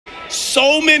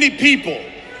So many people,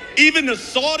 even the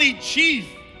Saudi chief,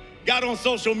 got on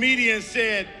social media and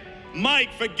said, Mike,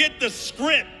 forget the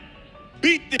script.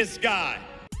 Beat this guy.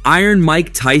 Iron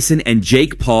Mike Tyson and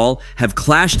Jake Paul have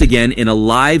clashed again in a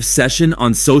live session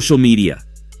on social media.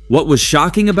 What was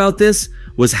shocking about this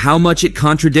was how much it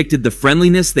contradicted the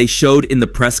friendliness they showed in the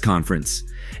press conference.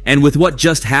 And with what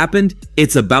just happened,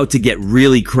 it's about to get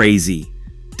really crazy.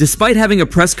 Despite having a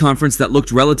press conference that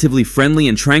looked relatively friendly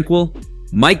and tranquil,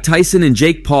 Mike Tyson and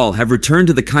Jake Paul have returned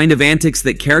to the kind of antics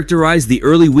that characterized the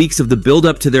early weeks of the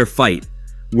build-up to their fight,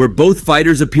 where both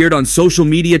fighters appeared on social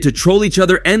media to troll each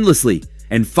other endlessly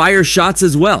and fire shots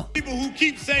as well. People who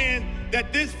keep saying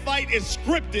that this fight is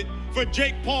scripted for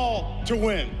Jake Paul to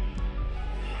win.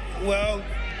 Well,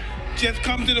 just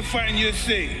come to the fight and you'll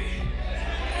see.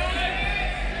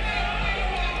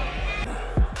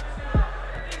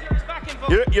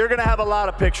 You're gonna have a lot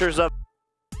of pictures of.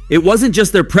 It wasn't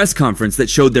just their press conference that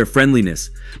showed their friendliness,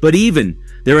 but even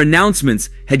their announcements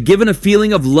had given a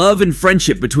feeling of love and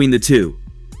friendship between the two.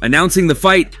 Announcing the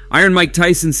fight, Iron Mike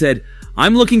Tyson said,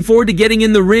 "I'm looking forward to getting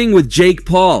in the ring with Jake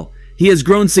Paul. He has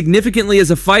grown significantly as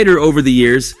a fighter over the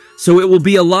years, so it will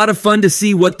be a lot of fun to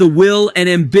see what the will and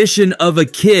ambition of a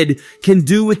kid can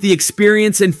do with the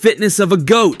experience and fitness of a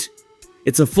GOAT.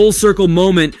 It's a full circle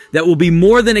moment that will be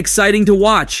more than exciting to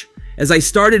watch, as I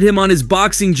started him on his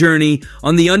boxing journey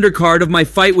on the undercard of my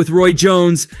fight with Roy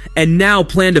Jones and now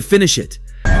plan to finish it."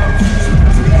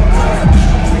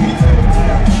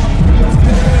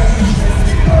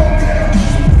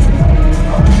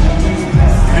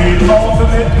 The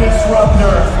ultimate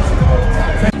disruptor.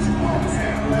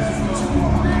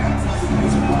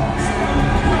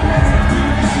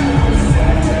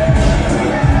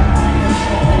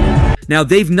 Now,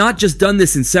 they've not just done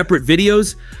this in separate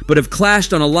videos, but have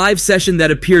clashed on a live session that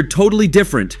appeared totally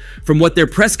different from what their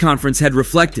press conference had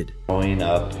reflected. Growing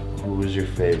up, who was your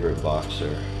favorite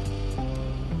boxer?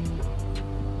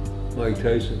 Mike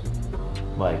Tyson.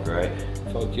 Mike, right?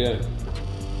 Fuck yeah.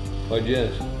 Fuck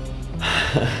yes.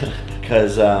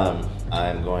 Because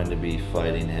I'm going to be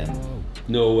fighting him.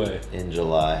 No way. In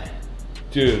July.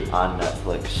 Dude. On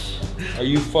Netflix. Are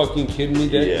you fucking kidding me,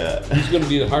 Dad? Yeah. He's gonna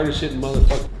be the hardest hitting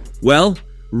motherfucker. Well,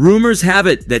 rumors have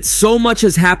it that so much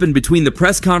has happened between the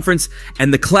press conference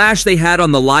and the clash they had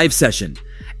on the live session,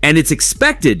 and it's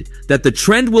expected that the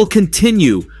trend will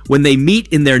continue when they meet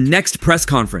in their next press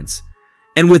conference.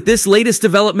 And with this latest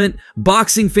development,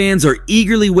 boxing fans are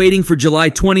eagerly waiting for July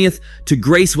 20th to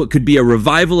grace what could be a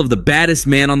revival of the baddest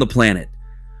man on the planet.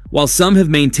 While some have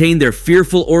maintained their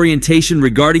fearful orientation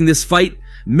regarding this fight,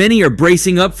 many are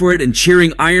bracing up for it and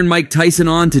cheering Iron Mike Tyson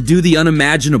on to do the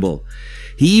unimaginable.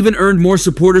 He even earned more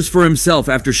supporters for himself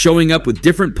after showing up with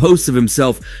different posts of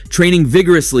himself training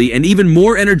vigorously and even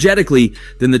more energetically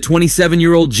than the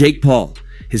 27-year-old Jake Paul.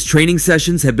 His training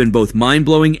sessions have been both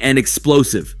mind-blowing and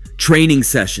explosive. Training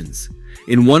sessions.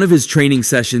 In one of his training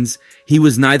sessions, he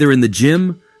was neither in the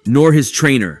gym nor his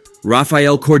trainer,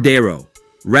 Rafael Cordero.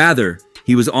 Rather,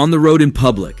 he was on the road in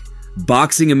public,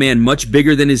 boxing a man much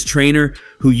bigger than his trainer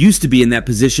who used to be in that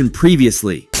position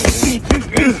previously.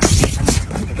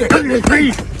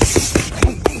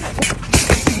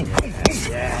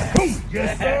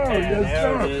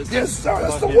 Yes, sir.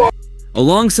 That's the one.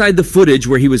 Alongside the footage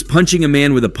where he was punching a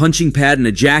man with a punching pad and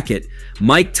a jacket,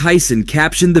 Mike Tyson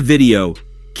captioned the video,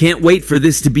 "Can't wait for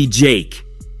this to be Jake."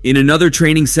 In another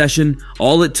training session,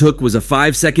 all it took was a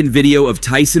 5-second video of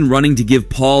Tyson running to give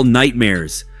Paul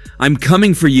nightmares. "I'm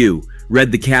coming for you,"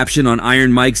 read the caption on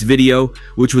Iron Mike's video,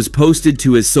 which was posted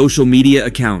to his social media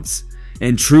accounts.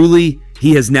 And truly,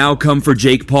 he has now come for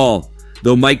Jake Paul.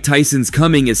 Though Mike Tyson's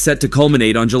coming is set to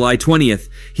culminate on July 20th,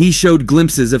 he showed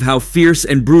glimpses of how fierce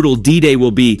and brutal D-Day will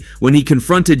be when he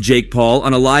confronted Jake Paul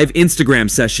on a live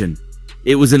Instagram session.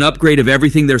 It was an upgrade of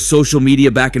everything their social media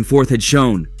back and forth had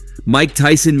shown. Mike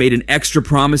Tyson made an extra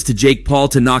promise to Jake Paul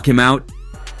to knock him out.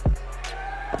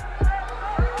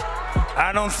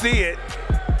 I don't see it.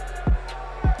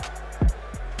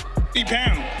 50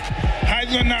 pounds. How's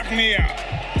he gonna knock me out?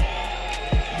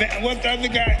 What's the other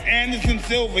guy? Anderson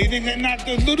Silva. He thinks they knock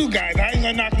those little guys. How you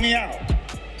gonna knock me out?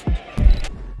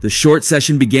 The short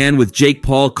session began with Jake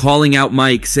Paul calling out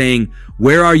Mike, saying,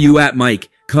 "Where are you at, Mike?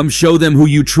 Come show them who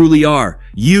you truly are.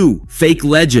 You, fake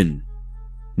legend."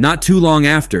 Not too long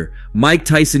after, Mike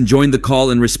Tyson joined the call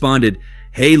and responded,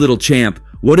 "Hey, little champ,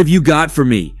 what have you got for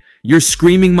me? You're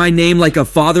screaming my name like a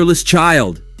fatherless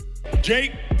child."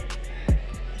 Jake.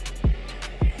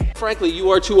 Frankly, you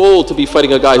are too old to be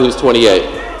fighting a guy who's 28.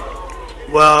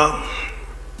 Well,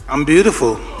 I'm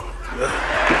beautiful.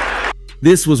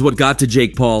 This was what got to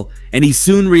Jake Paul, and he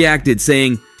soon reacted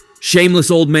saying, Shameless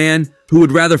old man who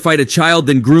would rather fight a child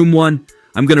than groom one.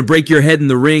 I'm gonna break your head in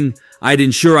the ring. I'd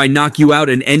ensure I knock you out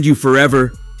and end you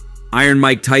forever. Iron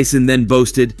Mike Tyson then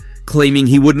boasted, claiming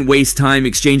he wouldn't waste time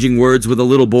exchanging words with a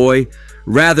little boy.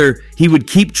 Rather, he would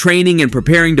keep training and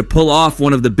preparing to pull off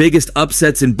one of the biggest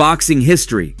upsets in boxing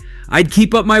history. I'd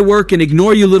keep up my work and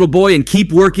ignore you, little boy, and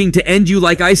keep working to end you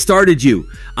like I started you.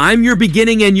 I'm your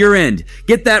beginning and your end.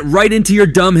 Get that right into your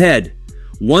dumb head.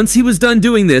 Once he was done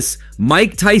doing this,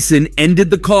 Mike Tyson ended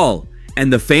the call,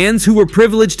 and the fans who were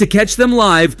privileged to catch them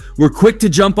live were quick to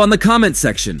jump on the comment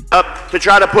section. Up to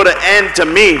try to put an end to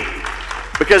me,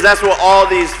 because that's what all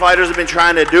these fighters have been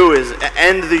trying to do, is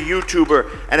end the YouTuber.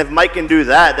 And if Mike can do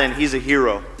that, then he's a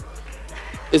hero.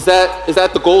 Is that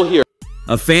the goal here?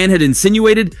 A fan had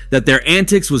insinuated that their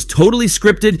antics was totally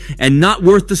scripted and not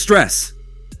worth the stress.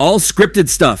 All scripted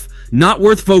stuff, not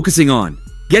worth focusing on.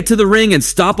 Get to the ring and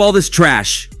stop all this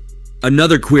trash.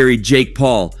 Another queried Jake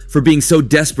Paul for being so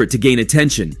desperate to gain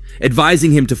attention,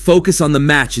 advising him to focus on the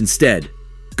match instead.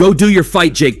 Go do your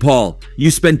fight, Jake Paul.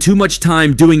 You spend too much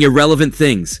time doing irrelevant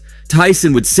things.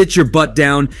 Tyson would sit your butt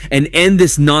down and end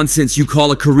this nonsense you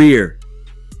call a career.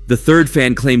 The third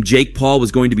fan claimed Jake Paul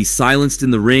was going to be silenced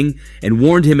in the ring and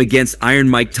warned him against Iron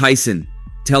Mike Tyson,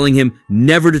 telling him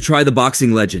never to try the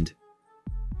boxing legend.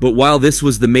 But while this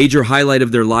was the major highlight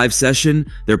of their live session,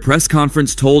 their press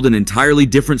conference told an entirely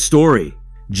different story.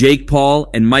 Jake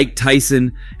Paul and Mike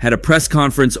Tyson had a press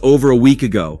conference over a week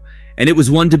ago, and it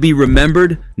was one to be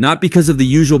remembered not because of the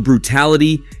usual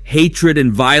brutality, hatred,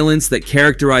 and violence that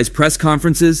characterize press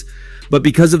conferences, but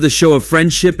because of the show of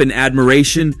friendship and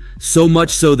admiration, so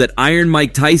much so that Iron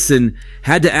Mike Tyson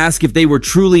had to ask if they were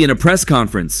truly in a press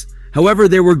conference. However,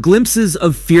 there were glimpses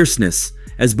of fierceness,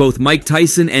 as both Mike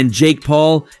Tyson and Jake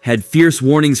Paul had fierce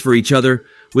warnings for each other,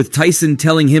 with Tyson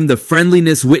telling him the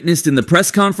friendliness witnessed in the press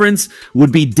conference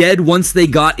would be dead once they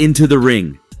got into the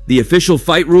ring. The official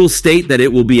fight rules state that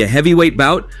it will be a heavyweight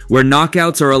bout where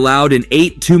knockouts are allowed in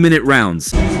 8 2-minute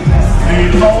rounds. The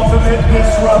ultimate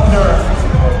disruptor.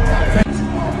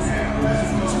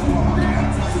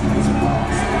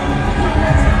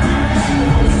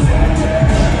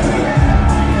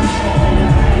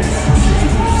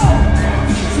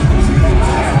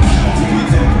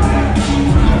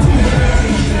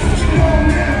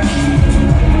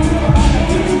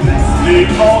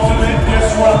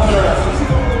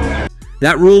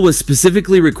 That rule was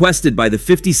specifically requested by the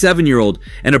 57-year-old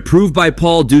and approved by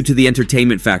Paul due to the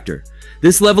entertainment factor.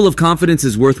 This level of confidence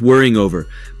is worth worrying over,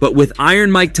 but with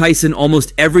Iron Mike Tyson,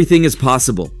 almost everything is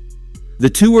possible. The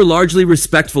two were largely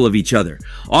respectful of each other,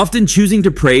 often choosing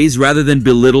to praise rather than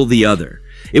belittle the other.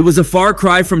 It was a far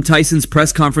cry from Tyson's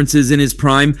press conferences in his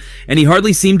prime, and he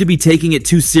hardly seemed to be taking it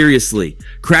too seriously,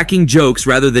 cracking jokes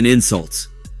rather than insults.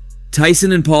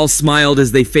 Tyson and Paul smiled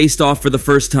as they faced off for the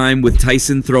first time, with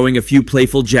Tyson throwing a few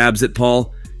playful jabs at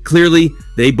Paul. Clearly,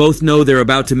 they both know they're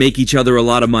about to make each other a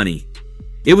lot of money.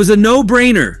 It was a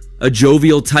no-brainer. A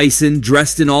jovial Tyson,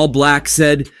 dressed in all black,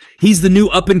 said, "He's the new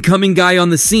up-and-coming guy on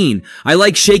the scene. I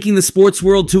like shaking the sports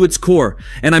world to its core,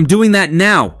 and I'm doing that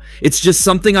now. It's just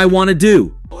something I want to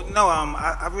do." No,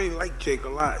 I really like Jake a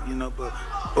lot, you know, but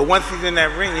once he's in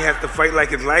that ring, he has to fight like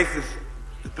his life is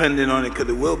dependent on it, because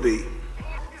it will be.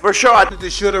 For sure, I did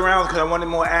the shoot around because I wanted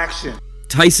more action.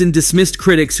 Tyson dismissed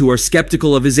critics who are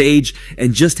skeptical of his age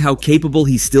and just how capable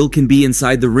he still can be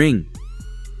inside the ring.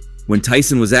 When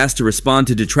Tyson was asked to respond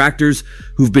to detractors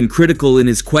who've been critical in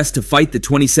his quest to fight the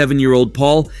 27-year-old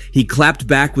Paul, he clapped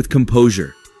back with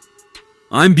composure.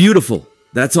 "I'm beautiful.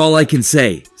 That's all I can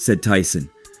say," said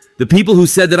Tyson. "The people who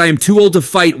said that I am too old to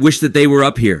fight wish that they were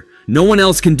up here. No one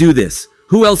else can do this.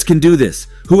 Who else can do this?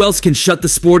 Who else can shut the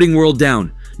sporting world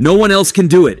down? No one else can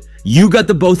do it. You got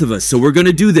the both of us, so we're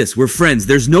gonna do this. We're friends.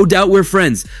 There's no doubt we're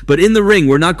friends. But in the ring,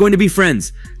 we're not going to be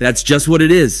friends. That's just what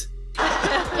it is."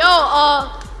 Yo,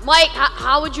 Mike,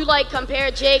 how would you compare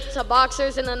Jake to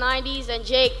boxers in the 90s? And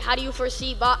Jake, how do you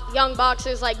foresee young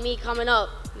boxers like me coming up?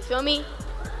 You feel me?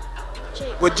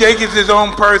 Jake. Well, Jake is his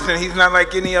own person. He's not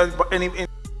like any other.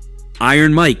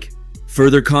 Iron Mike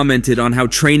further commented on how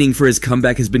training for his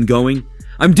comeback has been going.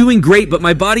 "I'm doing great, but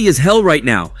my body is hell right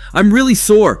now. I'm really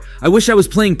sore. I wish I was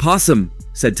playing possum,"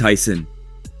 said Tyson.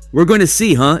 "We're going to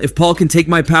see, if Paul can take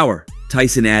my power,"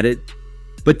 Tyson added.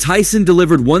 But Tyson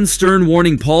delivered one stern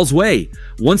warning Paul's way.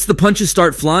 Once the punches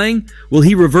start flying, will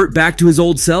he revert back to his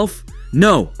old self?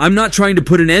 "No, I'm not trying to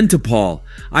put an end to Paul.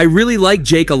 I really like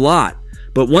Jake a lot.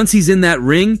 But once he's in that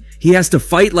ring, he has to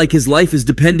fight like his life is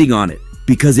depending on it.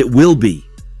 Because it will be."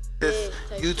 This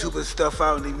YouTuber stuff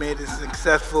out, and he made it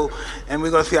successful, and we're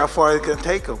gonna see how far it can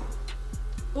take him.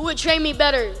 Who would train me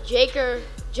better, Jake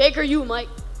or you, Mike?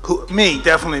 Me,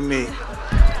 definitely me.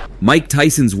 Mike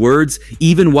Tyson's words,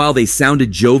 even while they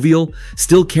sounded jovial,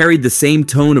 still carried the same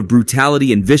tone of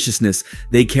brutality and viciousness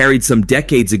they carried some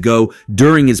decades ago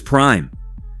during his prime.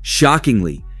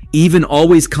 Shockingly, even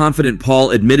always confident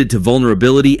Paul admitted to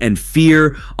vulnerability and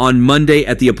fear on Monday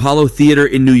at the Apollo Theater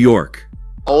in New York.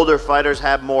 Older fighters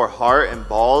have more heart and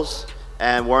balls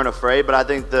and weren't afraid, but I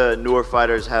think the newer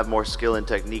fighters have more skill and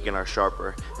technique and are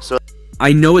sharper. So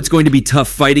I know it's going to be tough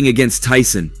fighting against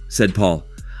Tyson, said Paul.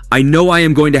 I know I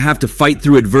am going to have to fight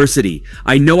through adversity.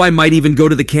 I know I might even go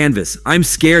to the canvas. I'm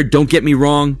scared, don't get me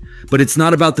wrong, but it's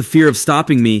not about the fear of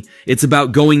stopping me. It's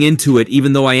about going into it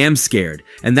even though I am scared,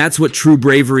 and that's what true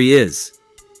bravery is.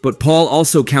 But Paul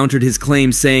also countered his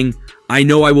claim saying, I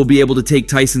know I will be able to take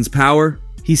Tyson's power,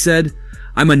 he said.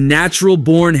 I'm a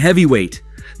natural-born heavyweight.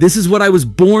 This is what I was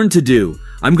born to do.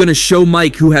 I'm going to show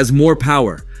Mike who has more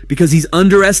power, because he's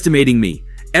underestimating me.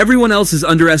 Everyone else is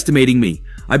underestimating me.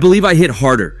 I believe I hit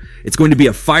harder. It's going to be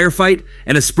a firefight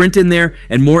and a sprint in there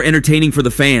and more entertaining for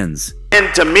the fans.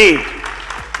 And to me,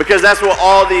 because that's what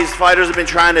all these fighters have been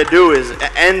trying to do, is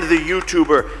end the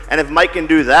YouTuber. And if Mike can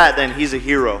do that, then he's a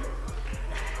hero.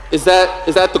 Is that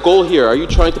the goal here? Are you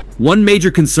trying to... One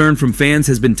major concern from fans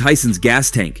has been Tyson's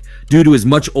gas tank, due to his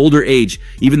much older age,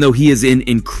 even though he is in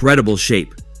incredible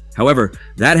shape. However,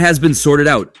 that has been sorted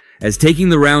out, as taking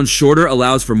the rounds shorter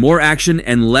allows for more action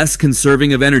and less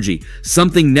conserving of energy,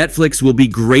 something Netflix will be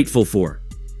grateful for.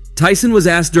 Tyson was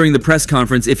asked during the press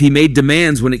conference if he made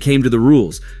demands when it came to the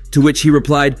rules, to which he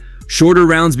replied, shorter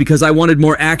rounds because I wanted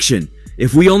more action.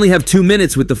 If we only have 2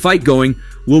 minutes with the fight going,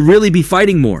 we'll really be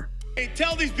fighting more. Hey,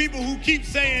 tell these people who keep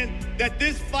saying that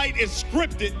this fight is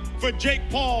scripted for Jake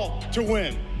Paul to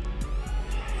win.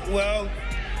 Well,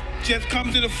 just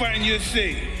come to the fight and you'll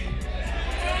see.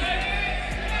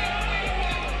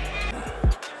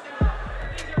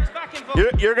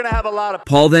 You're going to have a lot of...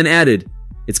 Paul then added,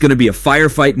 it's going to be a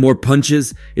firefight, more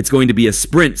punches. It's going to be a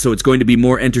sprint, so it's going to be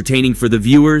more entertaining for the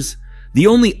viewers. The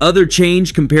only other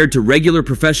change compared to regular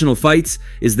professional fights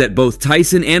is that both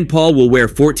Tyson and Paul will wear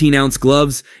 14-ounce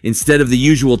gloves instead of the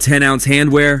usual 10-ounce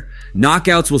handwear.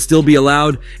 Knockouts will still be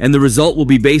allowed, and the result will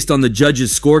be based on the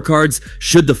judges' scorecards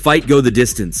should the fight go the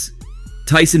distance.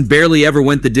 Tyson barely ever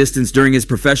went the distance during his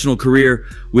professional career,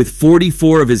 with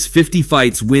 44 of his 50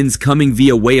 fights wins coming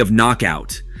via way of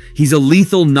knockout. He's a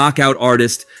lethal knockout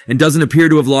artist and doesn't appear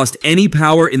to have lost any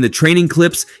power in the training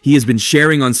clips he has been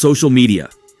sharing on social media.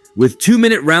 With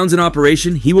 2-minute rounds in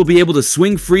operation, he will be able to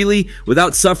swing freely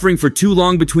without suffering for too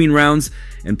long between rounds,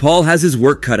 and Paul has his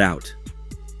work cut out.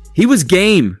 He was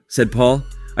game, said Paul.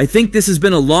 I think this has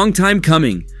been a long time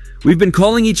coming. We've been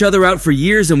calling each other out for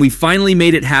years and we finally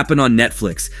made it happen on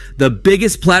Netflix, the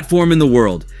biggest platform in the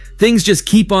world. Things just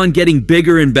keep on getting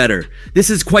bigger and better. This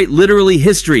is quite literally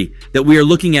history that we are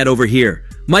looking at over here.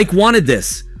 Mike wanted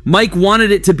this. Mike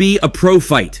wanted it to be a pro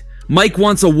fight. Mike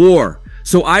wants a war.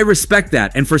 So I respect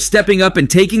that, and for stepping up and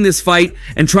taking this fight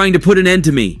and trying to put an end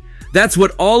to me. That's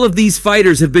what all of these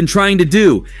fighters have been trying to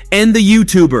do, end the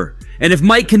YouTuber. And if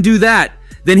Mike can do that,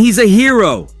 then he's a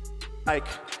hero. Mike.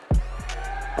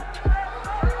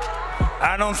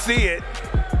 I don't see it.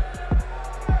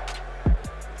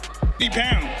 50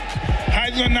 pounds. How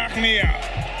you gonna knock me out?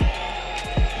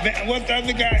 What's the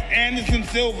other guy? Anderson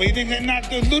Silva. You think they knock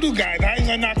those little guys? How you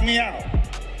gonna knock me out?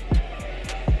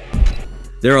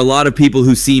 There are a lot of people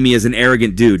who see me as an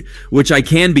arrogant dude, which I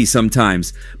can be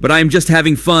sometimes, but I am just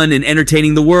having fun and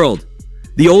entertaining the world.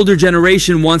 The older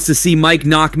generation wants to see Mike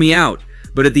knock me out,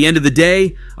 but at the end of the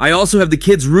day, I also have the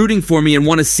kids rooting for me and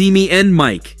want to see me end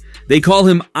Mike. They call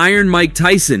him Iron Mike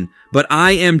Tyson, but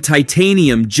I am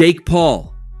Titanium Jake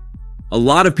Paul. A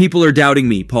lot of people are doubting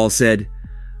me, Paul said.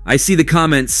 I see the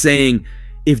comments saying,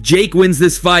 if Jake wins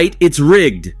this fight, it's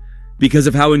rigged, because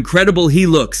of how incredible he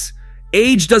looks.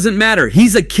 Age doesn't matter.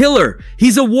 He's a killer.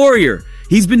 He's a warrior.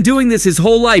 He's been doing this his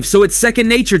whole life, so it's second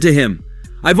nature to him.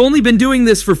 I've only been doing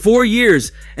this for 4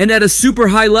 years and at a super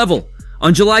high level.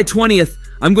 On July 20th,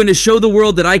 I'm going to show the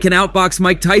world that I can outbox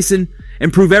Mike Tyson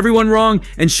and prove everyone wrong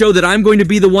and show that I'm going to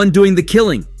be the one doing the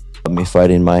killing. Me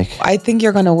fighting Mike. I think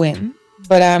you're going to win.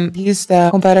 But he's the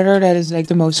competitor that is like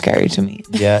the most scary to me.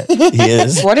 Yeah, he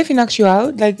is. What if he knocks you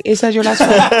out? Like, is that your last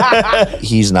fight?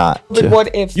 He's not. But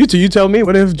what if? You tell me.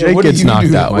 What if Jake gets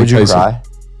knocked out? Would you cry?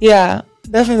 Yeah,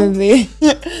 definitely.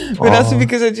 But that's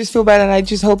because I just feel bad and I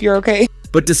just hope you're okay.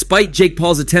 But despite Jake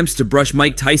Paul's attempts to brush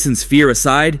Mike Tyson's fear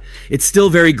aside, it's still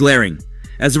very glaring.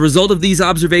 As a result of these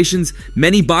observations,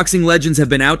 many boxing legends have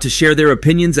been out to share their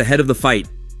opinions ahead of the fight.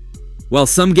 While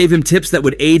some gave him tips that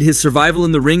would aid his survival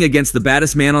in the ring against the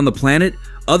baddest man on the planet,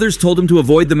 others told him to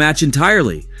avoid the match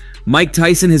entirely. Mike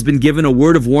Tyson has been given a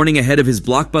word of warning ahead of his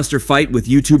blockbuster fight with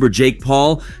YouTuber Jake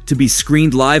Paul to be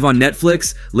screened live on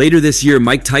Netflix. Later this year,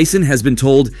 Mike Tyson has been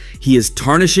told he is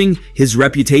tarnishing his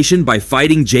reputation by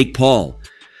fighting Jake Paul.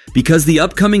 Because the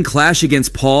upcoming clash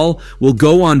against Paul will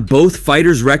go on both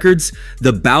fighters' records,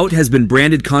 the bout has been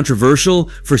branded controversial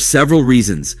for several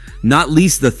reasons, not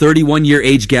least the 31-year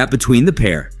age gap between the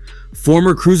pair.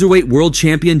 Former cruiserweight world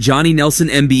champion Johnny Nelson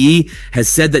MBE has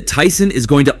said that Tyson is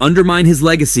going to undermine his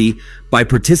legacy by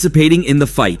participating in the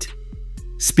fight.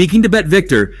 Speaking to Bet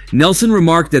Victor, Nelson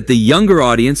remarked that the younger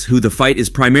audience, who the fight is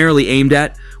primarily aimed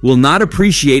at, will not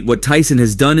appreciate what Tyson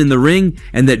has done in the ring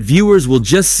and that viewers will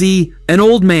just see an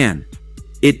old man.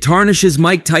 It tarnishes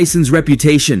Mike Tyson's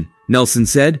reputation, Nelson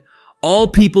said. All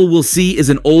people will see is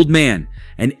an old man,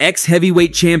 an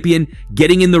ex-heavyweight champion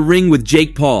getting in the ring with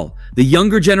Jake Paul. The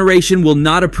younger generation will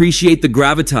not appreciate the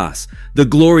gravitas, the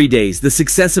glory days, the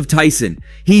success of Tyson.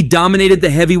 He dominated the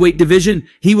heavyweight division.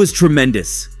 He was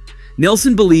tremendous.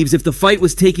 Nelson believes if the fight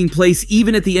was taking place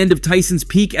even at the end of Tyson's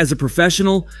peak as a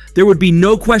professional, there would be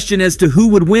no question as to who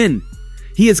would win.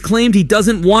 He has claimed he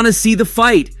doesn't want to see the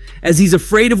fight, as he's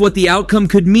afraid of what the outcome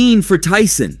could mean for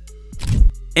Tyson.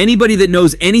 Anybody that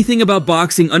knows anything about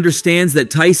boxing understands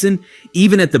that Tyson,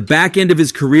 even at the back end of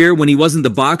his career when he wasn't the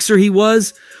boxer he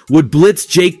was, would blitz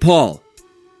Jake Paul.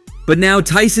 But now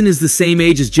Tyson is the same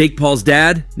age as Jake Paul's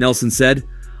dad, Nelson said.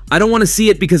 I don't want to see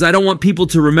it because I don't want people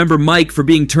to remember Mike for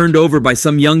being turned over by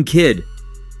some young kid.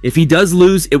 If he does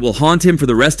lose, it will haunt him for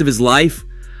the rest of his life.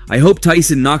 I hope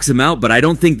Tyson knocks him out, but I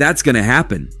don't think that's going to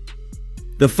happen.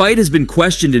 The fight has been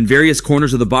questioned in various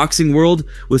corners of the boxing world,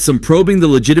 with some probing the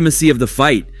legitimacy of the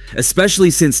fight,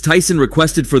 especially since Tyson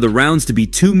requested for the rounds to be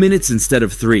 2 minutes instead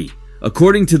of 3.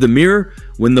 According to The Mirror,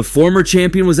 when the former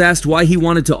champion was asked why he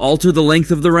wanted to alter the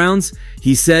length of the rounds,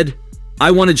 he said,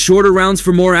 "I wanted shorter rounds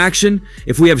for more action.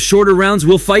 If we have shorter rounds,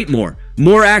 we'll fight more.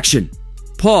 More action."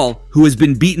 Paul, who has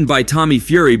been beaten by Tommy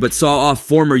Fury but saw off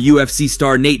former UFC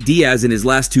star Nate Diaz in his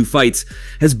last 2 fights,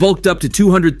 has bulked up to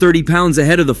 230 pounds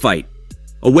ahead of the fight.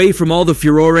 Away from all the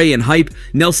furore and hype,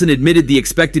 Nelson admitted the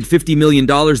expected $50 million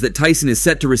that Tyson is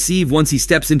set to receive once he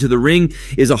steps into the ring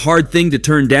is a hard thing to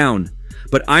turn down.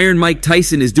 But Iron Mike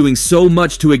Tyson is doing so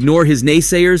much to ignore his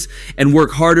naysayers and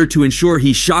work harder to ensure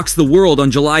he shocks the world on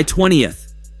July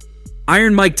 20th.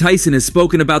 Iron Mike Tyson has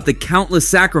spoken about the countless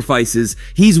sacrifices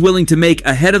he's willing to make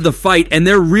ahead of the fight, and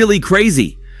they're really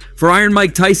crazy. For Iron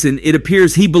Mike Tyson, it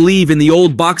appears he believes in the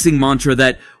old boxing mantra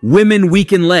that women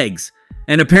weaken legs,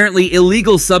 and apparently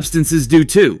illegal substances do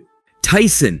too.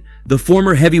 Tyson, the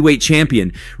former heavyweight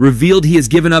champion, revealed he has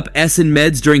given up S and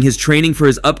meds during his training for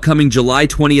his upcoming July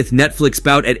 20th Netflix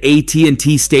bout at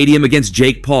AT&T Stadium against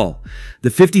Jake Paul. The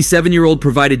 57-year-old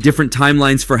provided different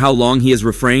timelines for how long he has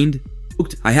refrained.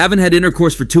 "I haven't had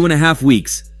intercourse for 2.5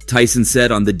 weeks, Tyson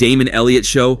said on the Damon Elliott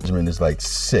Show. I mean, it's like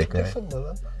sick, right?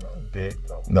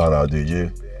 No, dude,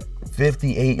 you're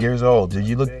 58 years old. Dude,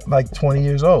 you look like 20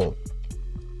 years old.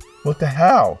 What the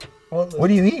hell? What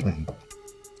are you eating?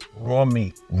 Raw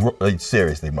meat.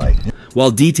 Seriously, Mike. While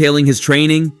detailing his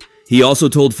training, he also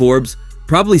told Forbes,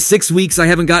 "Probably 6 weeks I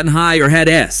haven't gotten high or had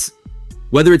S."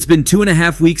 Whether it's been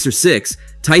 2.5 weeks or 6,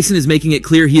 Tyson is making it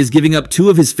clear he is giving up 2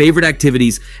 of his favorite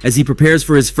activities as he prepares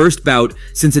for his first bout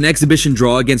since an exhibition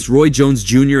draw against Roy Jones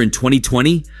Jr. in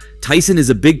 2020. Tyson is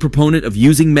a big proponent of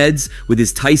using meds, with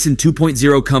his Tyson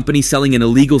 2.0 company selling an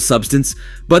illegal substance,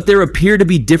 but there appear to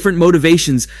be different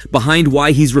motivations behind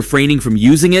why he's refraining from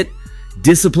using it.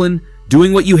 Discipline,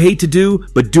 doing what you hate to do,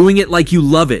 but doing it like you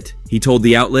love it, he told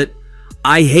the outlet.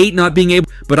 "I hate not being able,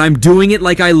 but I'm doing it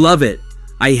like I love it.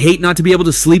 I hate not to be able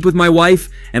to sleep with my wife,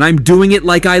 and I'm doing it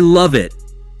like I love it."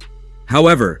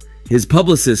 However, his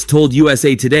publicist told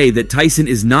USA Today that Tyson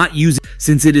is not using it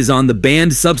since it is on the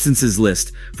banned substances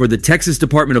list for the Texas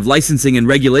Department of Licensing and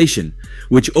Regulation,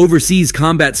 which oversees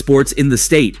combat sports in the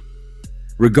state.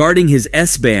 Regarding his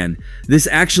S ban, this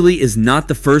actually is not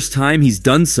the first time he's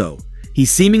done so. He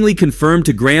seemingly confirmed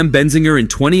to Graham Benzinger in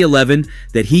 2011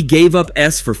 that he gave up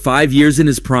S for 5 years in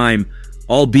his prime,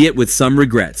 albeit with some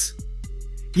regrets.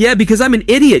 "Yeah, because I'm an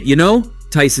idiot, you know,"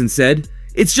 Tyson said.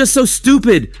 "It's just so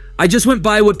stupid. I just went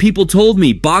by what people told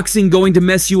me. Boxing going to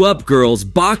mess you up, girls.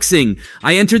 Boxing.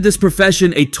 I entered this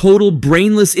profession a total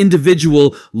brainless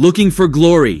individual looking for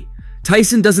glory."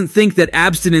 Tyson doesn't think that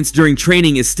abstinence during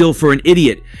training is still for an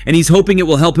idiot, and he's hoping it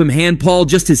will help him hand Paul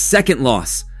just his second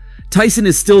loss. Tyson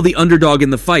is still the underdog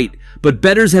in the fight, but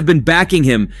bettors have been backing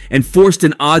him and forced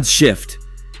an odds shift.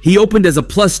 He opened as a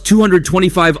plus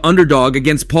 225 underdog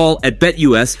against Paul at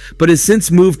BetUS, but has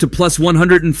since moved to plus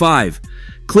 105.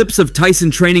 Clips of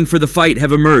Tyson training for the fight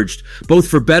have emerged, both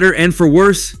for better and for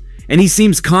worse, and he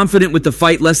seems confident with the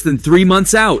fight less than 3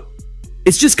 months out.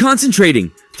 It's just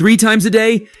concentrating 3 times a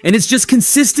day, and it's just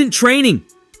consistent training.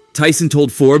 Tyson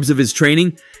told Forbes of his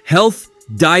training, health,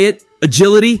 diet,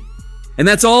 agility. And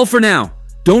that's all for now.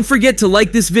 Don't forget to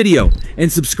like this video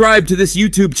and subscribe to this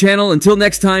YouTube channel. Until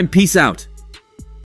next time, peace out.